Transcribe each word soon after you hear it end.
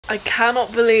I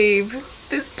cannot believe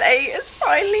this day is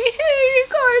finally here, you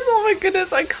guys. Oh my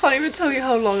goodness, I can't even tell you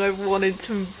how long I've wanted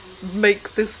to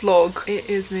make this vlog. It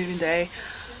is moving day.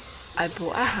 I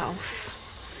bought a house.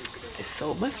 I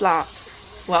sold my flat.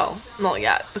 Well, not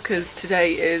yet, because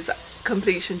today is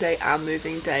completion day and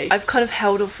moving day. I've kind of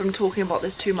held off from talking about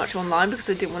this too much online because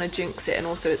I didn't want to jinx it, and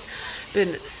also it's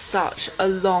been such a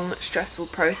long, stressful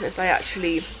process. I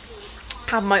actually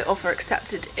had my offer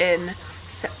accepted in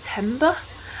September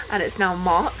and it's now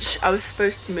March. I was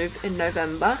supposed to move in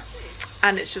November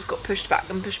and it's just got pushed back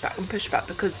and pushed back and pushed back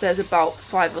because there's about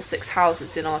 5 or 6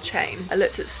 houses in our chain. I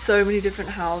looked at so many different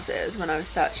houses when I was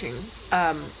searching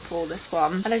for this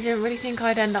one, and I didn't really think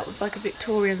I'd end up with like a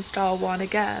Victorian style one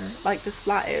again like this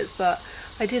flat is, but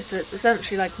I did. So it's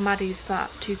essentially like Maddie's flat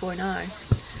 2.0,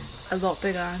 a lot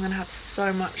bigger. I'm gonna have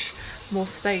so much more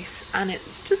space, and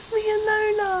it's just me and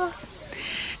Lola.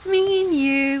 Me and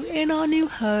you in our new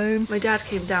home. My dad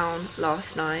came down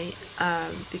last night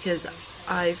because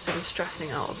I've been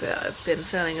stressing out a bit. I've been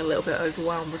feeling a little bit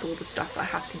overwhelmed with all the stuff I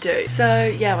have to do. So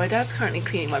yeah, my dad's currently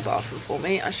cleaning my bathroom for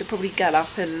me. I should probably get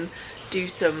up and do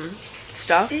some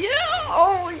stuff. Yeah,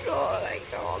 oh my god, I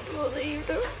can't believe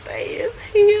this day is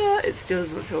here. It still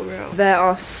doesn't feel real. There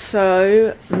are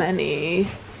so many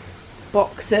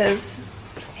boxes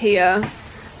here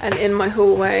and in my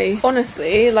hallway.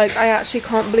 Honestly, like, I actually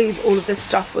can't believe all of this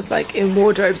stuff was like in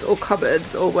wardrobes or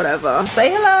cupboards or whatever.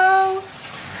 Say hello.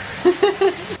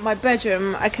 My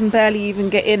bedroom I can barely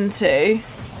even get into.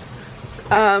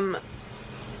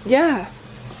 Yeah,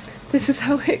 this is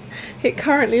how it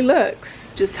currently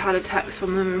looks. Just had a text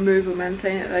from the removal men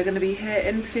saying that they're going to be here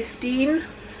in 15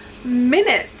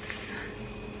 minutes,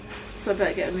 so I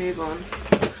better get a move on.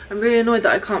 I'm really annoyed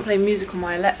that I can't play music on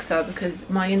my Alexa because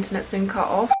my internet's been cut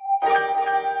off.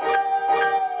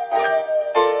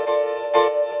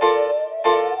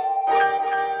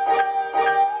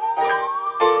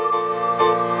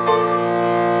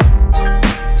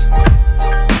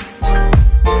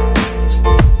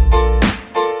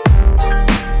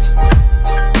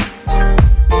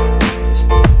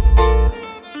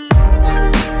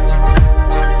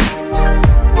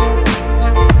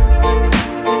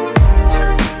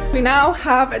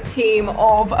 Have a team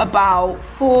of about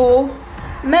 4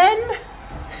 men.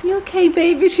 You okay,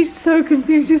 baby? She's so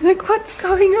confused. She's like, what's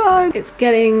going on? It's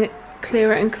getting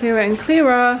clearer and clearer and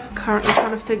clearer. Currently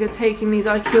trying to figure taking these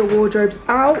IKEA wardrobes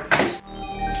out.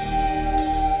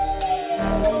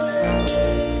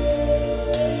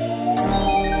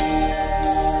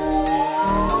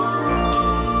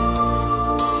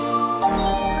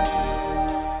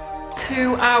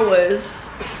 Two hours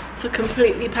to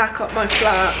completely pack up my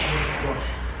flat.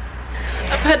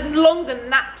 I've had longer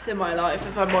naps in my life,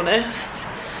 if I'm honest.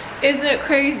 Isn't it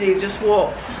crazy just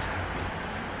what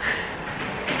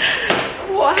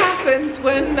happens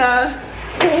when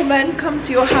 4 men come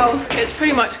to your house? It's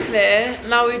pretty much clear.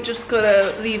 Now we've just got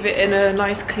to leave it in a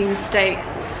nice clean state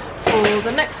for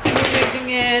the next people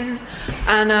moving in,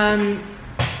 and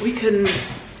we can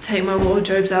take my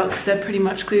wardrobes out because they're pretty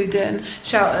much glued in.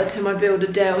 Shout out to my builder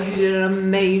Dale, who did an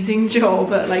amazing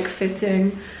job at like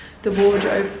fitting the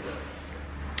wardrobe.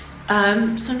 So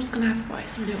I'm just gonna have to buy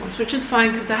some new ones, which is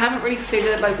fine because I haven't really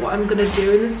figured like what I'm gonna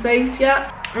do in the space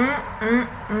yet.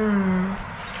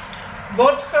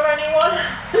 Vodka, anyone?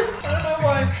 I don't know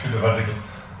why. Should have had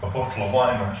a bottle of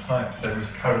wine last night, so it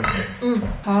was carrying it.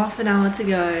 Half an hour to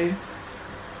go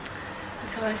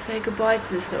until I say goodbye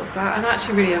to this little flat. I'm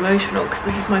actually really emotional because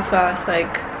this is my first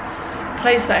like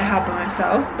place that I have by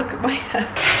myself. Look at my hair.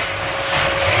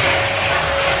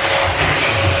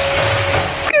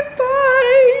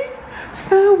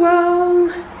 Farewell,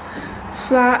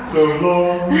 flat. So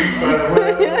long,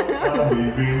 farewell,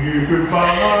 I'm leaving you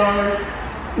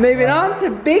goodbye. Moving on to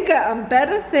bigger and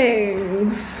better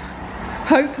things.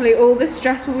 Hopefully all this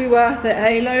stress will be worth it,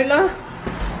 hey Lola?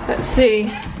 Let's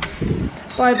see.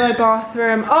 Bye bye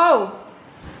bathroom. Oh,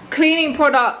 cleaning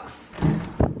products.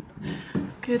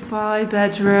 Goodbye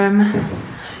bedroom.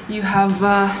 You have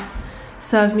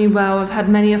served me well. I've had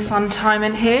many a fun time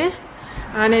in here.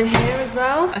 And in here as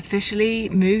well. Officially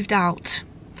moved out.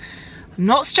 I'm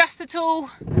not stressed at all.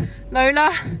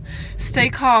 Lola, stay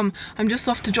calm. I'm just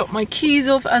off to drop my keys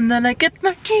off and then I get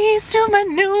my keys to my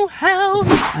new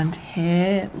house. And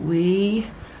here we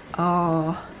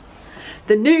are.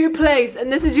 The new place. And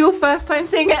this is your first time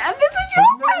seeing it. And this is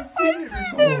your first time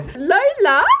seeing it.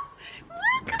 Lola,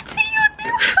 welcome to your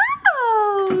new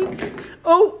house.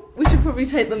 Oh, we should probably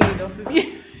take the lid off of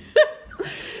you.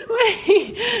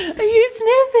 Wait, are you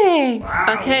sniffing?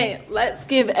 Wow. Okay, let's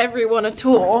give everyone a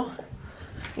tour,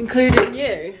 including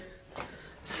you.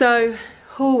 So,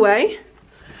 hallway.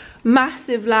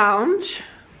 massive lounge.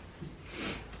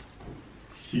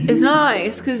 It's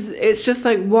nice because it's just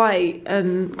like white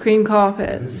and cream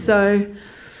carpets. So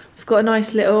we've got a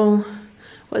nice little,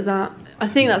 what is that? I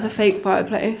think that's a fake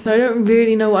fireplace. So I don't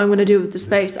really know what I'm going to do with the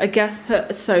space. I guess put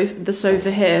the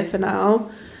sofa here for now.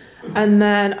 And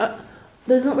then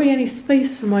there's not really any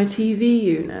space for my TV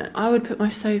unit. I would put my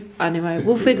sofa, anyway,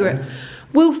 we'll figure it.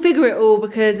 We'll figure it all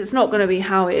because it's not going to be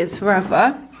how it is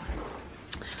forever.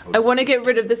 I want to get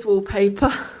rid of this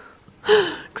wallpaper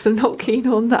because I'm not keen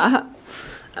on that.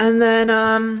 And then,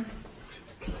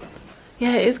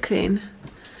 yeah, it is clean.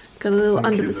 Got a little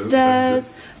under the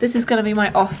stairs. This is going to be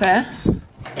my office.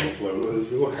 Lola,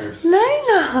 your house.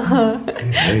 Lola!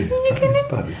 Hey, it's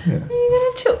bad, isn't it? Are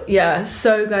you gonna chill? Yeah,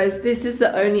 so guys, this is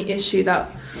the only issue that,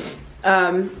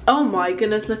 oh my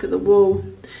goodness, look at the wall.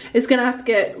 It's going to have to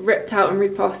get ripped out and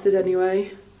replastered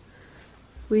anyway.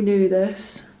 We knew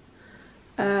this.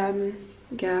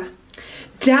 Yeah.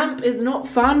 Damp is not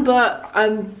fun, but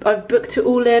I've booked it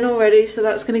all in already, so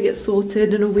that's going to get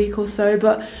sorted in a week or so.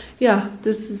 But yeah,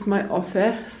 this is my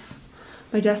office.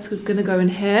 My desk is going to go in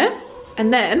here.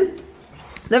 And then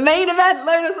the main event,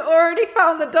 Lola's already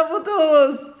found the double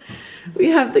doors. We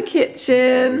have the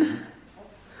kitchen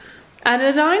and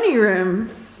a dining room.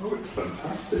 Oh, it's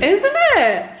fantastic. Isn't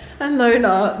it? And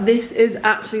Lola, this is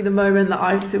actually the moment that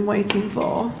I've been waiting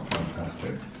for.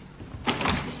 Fantastic.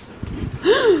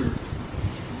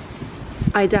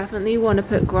 I definitely want to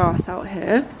put grass out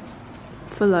here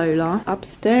for Lola.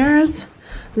 Upstairs,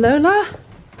 Lola,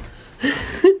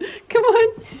 come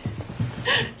on.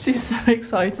 She's so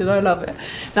excited, I love it.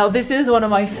 Now this is one of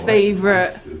my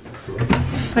favourite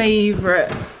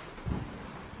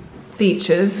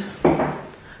features.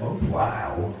 Oh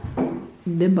wow.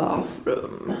 The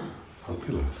bathroom. Oh,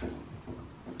 pillows.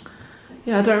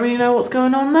 Yeah, I don't really know what's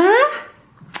going on there.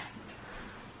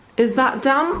 Is that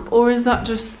damp or is that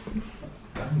just...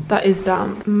 That is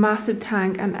damp. Massive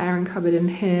tank and airing cupboard in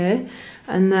here.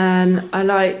 And then I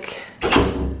like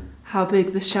how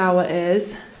big the shower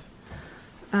is.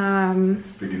 And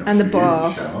the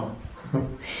bath.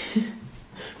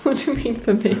 What do you mean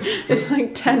for me? It's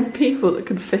like 10 people that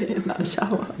could fit in that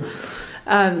shower.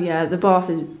 Yeah, the bath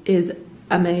is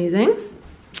amazing.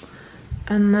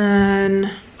 And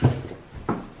then,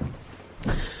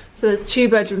 so there's 2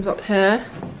 bedrooms up here.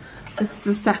 This is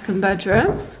the second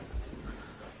bedroom.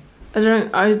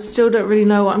 I still don't really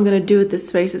know what I'm gonna do with this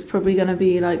space. It's probably gonna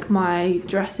be like my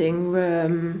dressing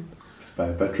room.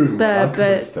 Spare bedroom. Spare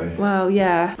bed. Well,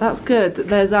 yeah, that's good.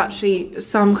 There's actually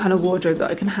some kind of wardrobe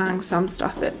that I can hang some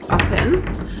stuff up in.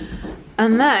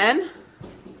 And then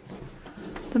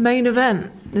the main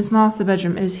event. This master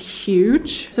bedroom is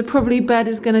huge. So probably bed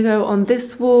is gonna go on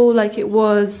this wall like it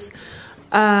was.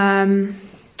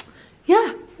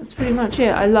 Yeah, that's pretty much it.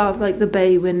 I love like the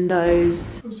bay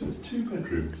windows. Oh, so it's 2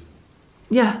 bedrooms.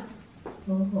 Yeah.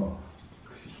 Oh,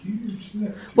 it's huge, isn't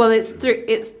it? Well, it's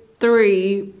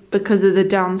 3 because of the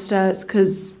downstairs,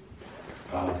 because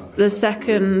the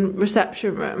second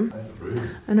reception room.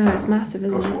 I know, it's massive,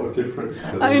 isn't it? What a difference.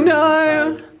 I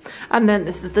know. And then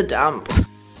this is the damp.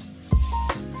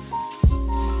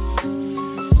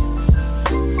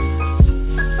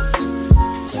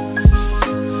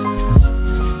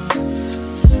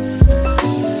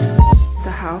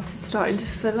 The house is starting to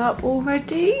fill up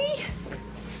already.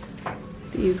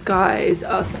 These guys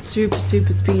are super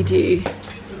speedy.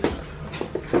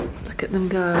 Look at them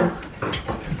go.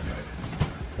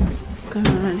 What's going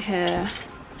on in here?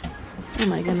 Oh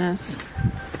my goodness.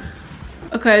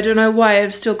 Okay, I don't know why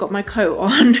I've still got my coat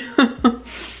on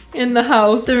in the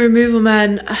house. The removal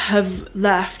men have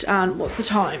left, and what's the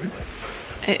time?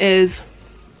 It is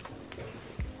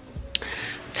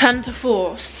 10 to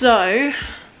 4. So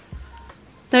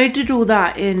they did all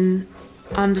that in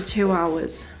under 2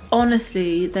 hours.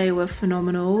 Honestly, they were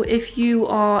phenomenal. If you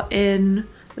are in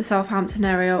the Southampton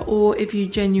area, or if you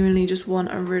genuinely just want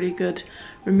a really good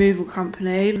removal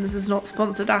company, and this is not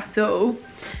sponsored at all,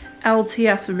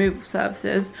 LTS Removal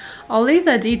Services, I'll leave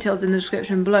their details in the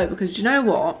description below, because do you know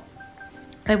what?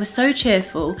 They were so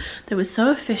cheerful, they were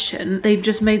so efficient, they've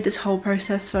just made this whole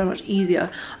process so much easier.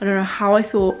 I don't know how I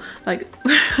thought, like,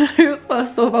 when I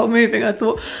first thought about moving, I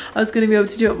thought I was going to be able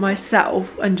to do it myself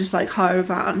and just like hire a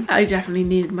van. I definitely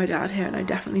needed my dad here, and I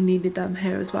definitely needed them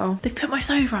here as well. They've put my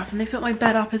sofa up and they've put my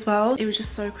bed up as well. It was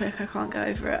just so quick, I can't get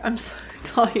over it. I'm so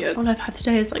tired. All I've had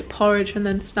today is like porridge and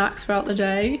then snacks throughout the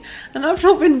day, and I've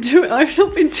not been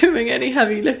doing any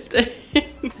heavy lifting.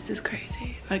 This is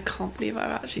crazy. I can't believe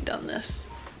I've actually done this.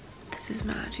 This is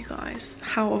mad, you guys.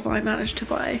 How have I managed to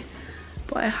buy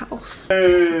a house?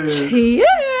 Cheers!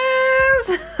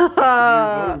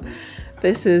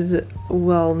 This is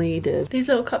well needed. These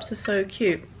little cups are so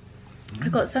cute. I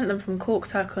got sent them from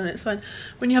Corksack and it's fine.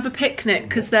 When you have a picnic,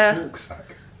 because they're...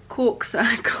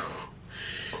 Corksack.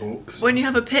 When you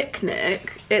have a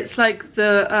picnic, it's like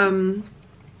the,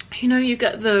 you know, you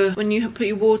get the, when you put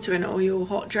your water in it or your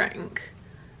hot drink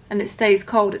and it stays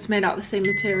cold, it's made out of the same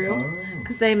material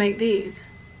because they make these.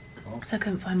 So I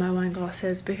couldn't find my wine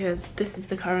glasses because this is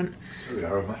the current really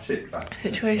aromatic,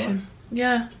 situation. Nice.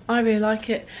 Yeah, I really like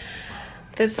it.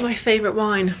 This is my favourite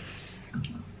wine.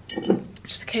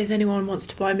 Just in case anyone wants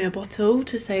to buy me a bottle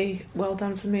to say well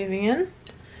done for moving in.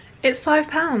 It's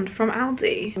 £5 from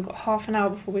Aldi. We've got half an hour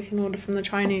before we can order from the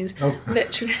Chinese. Oh.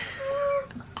 Literally.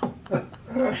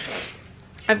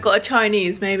 I've got a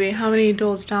Chinese maybe. How many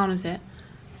doors down is it?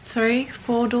 3,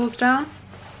 4 doors down?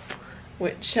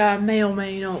 Which may or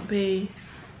may not be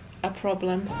a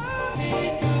problem.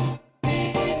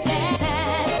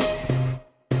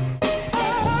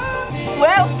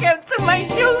 Welcome to my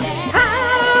new house!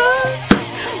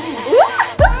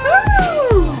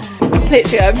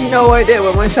 Literally, I have no idea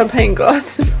where my champagne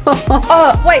glasses are.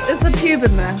 Oh, wait, there's a tube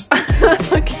in there.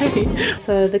 Okay.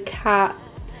 So the cat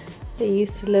that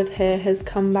used to live here has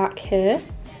come back here.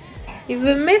 You've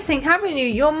been missing, haven't you?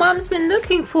 Your mum's been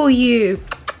looking for you.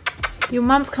 Your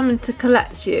mum's coming to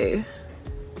collect you.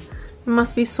 It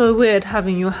must be so weird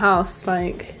having your house,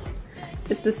 like,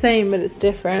 it's the same but it's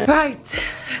different. Right.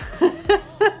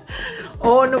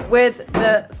 On with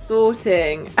the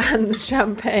sorting and the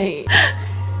champagne.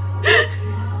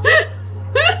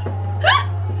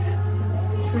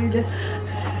 Should we just...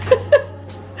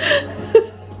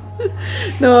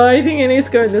 No, I think it needs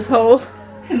to go in this hole.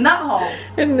 In that hole?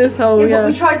 In this hole, yeah.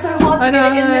 But we tried so hard to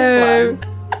get it in this one.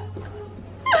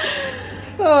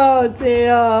 Oh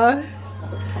dear.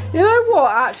 You know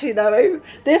what, actually though,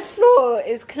 this floor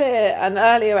is clear and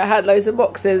earlier I had loads of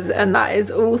boxes and that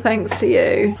is all thanks to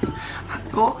you. I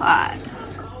got that.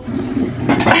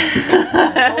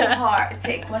 Oh, heart,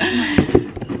 take one.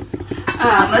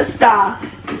 I'm a star.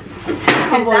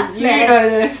 Come on, you know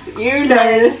this. You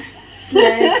know this.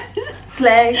 Slay.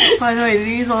 Slay. By the way,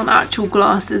 these aren't actual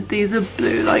glasses. These are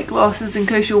blue light glasses. In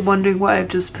case you're wondering why I've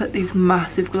just put these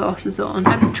massive glasses on.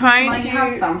 I'm trying to.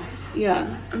 Have some. Yeah.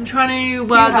 I'm trying to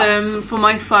wear them for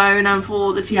my phone and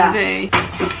for the TV. Yeah.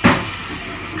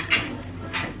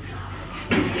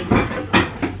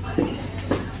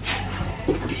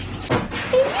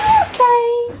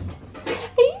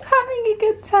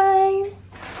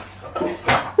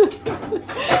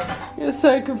 You're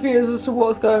so confused as to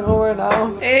what's going on right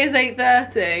now. It is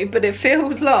 8:30, but it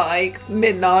feels like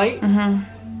midnight.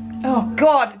 Oh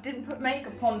god, I didn't put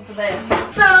makeup on for this.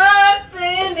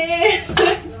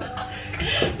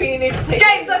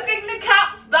 James, I think the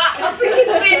cat's back. I think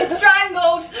he's being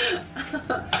strangled.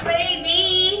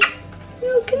 Baby.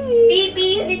 Okay. Baby,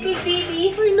 little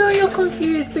baby. I know you're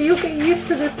confused, but you'll get used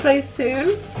to this place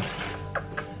soon.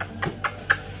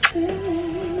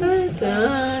 Every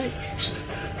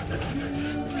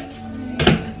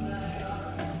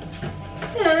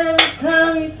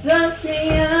time you touch me,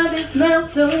 I just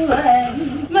melt away.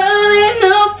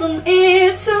 Smiling up from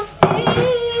ear to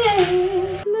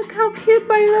ear. Look how cute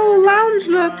my little lounge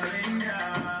looks.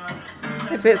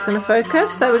 If it's gonna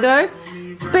focus, there we go.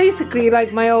 It's basically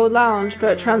like my old lounge,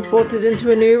 but transported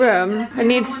into a new room. I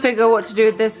need to figure what to do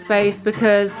with this space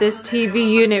because this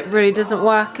TV unit really doesn't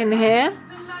work in here.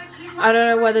 I don't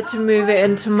know whether to move it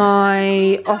into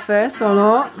my office or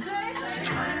not.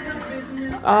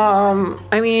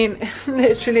 I mean,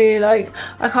 literally, like,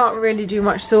 I can't really do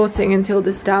much sorting until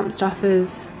this damp stuff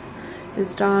is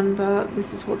done, but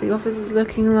this is what the office is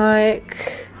looking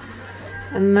like.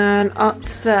 And then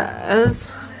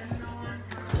upstairs,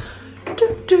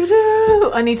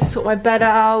 I need to sort my bed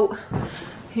out.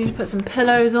 I need to put some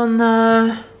pillows on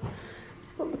there.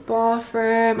 It's got the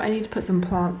bathroom. I need to put some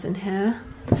plants in here.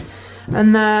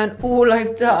 And then all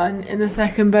I've done in the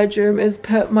second bedroom is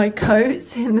put my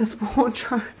coats in this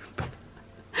wardrobe.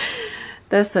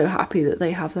 They're so happy that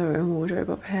they have their own wardrobe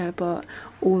up here, but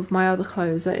all of my other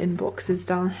clothes are in boxes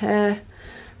down here.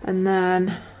 And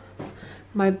then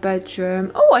my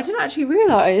bedroom. Oh, I didn't actually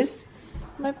realise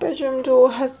my bedroom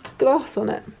door has glass on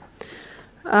it.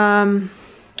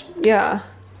 Yeah.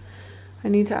 I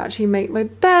need to actually make my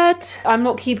bed. I'm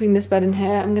not keeping this bed in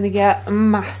here. I'm gonna get a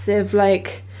massive,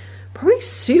 like, probably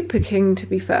super king to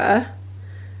be fair,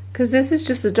 because this is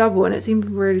just a double and it seems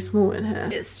really small in here.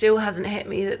 It still hasn't hit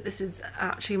me that this is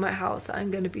actually my house that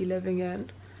I'm going to be living in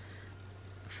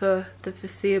for the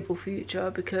foreseeable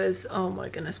future, because oh my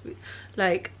goodness,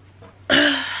 like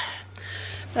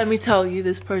let me tell you,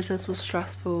 this process was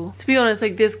stressful. To be honest,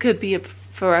 like, this could be a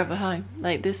forever home.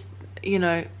 Like, this, you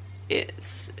know,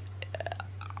 it's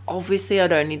obviously I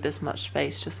don't need this much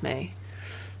space, just me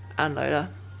and Lola.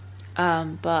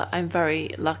 But I'm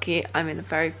very lucky. I'm in a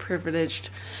very privileged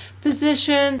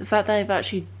position. The fact that I've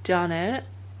actually done it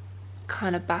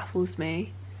kind of baffles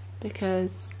me,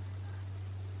 because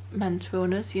mental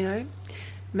illness, you know,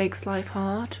 makes life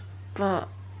hard. But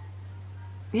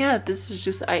yeah, this is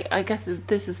just, I guess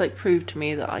this is like proof to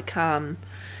me that I can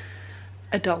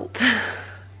adult.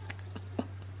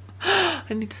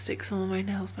 I need to stick some of my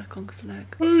nails back on because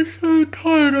leg. I'm so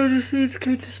tired, I just need to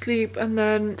go to sleep. And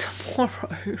then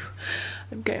tomorrow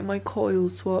I'm getting my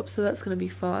coils swapped, so that's going to be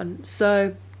fun.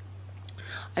 So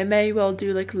I may well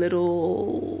do like a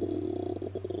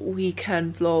little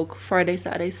weekend vlog, Friday,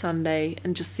 Saturday, Sunday,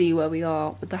 and just see where we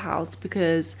are with the house,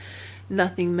 because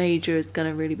nothing major is going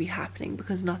to really be happening,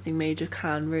 because nothing major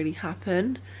can really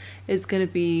happen. It's going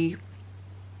to be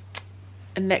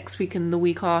next week and the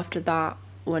week after that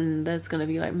when there's going to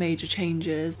be like major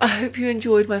changes. I hope you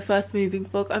enjoyed my first moving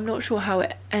vlog. I'm not sure how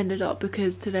it ended up,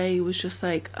 because today was just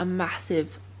like a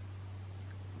massive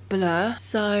blur.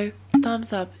 So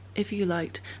thumbs up if you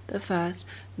liked the first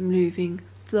moving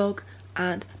vlog,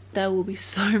 and there will be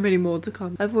so many more to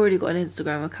come. I've already got an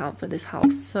Instagram account for this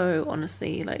house, so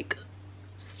honestly, like,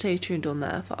 stay tuned on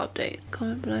there for updates.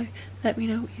 Comment below, let me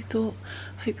know what you thought.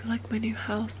 Hope you like my new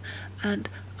house, and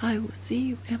I will see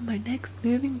you in my next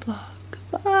moving vlog.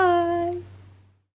 Bye.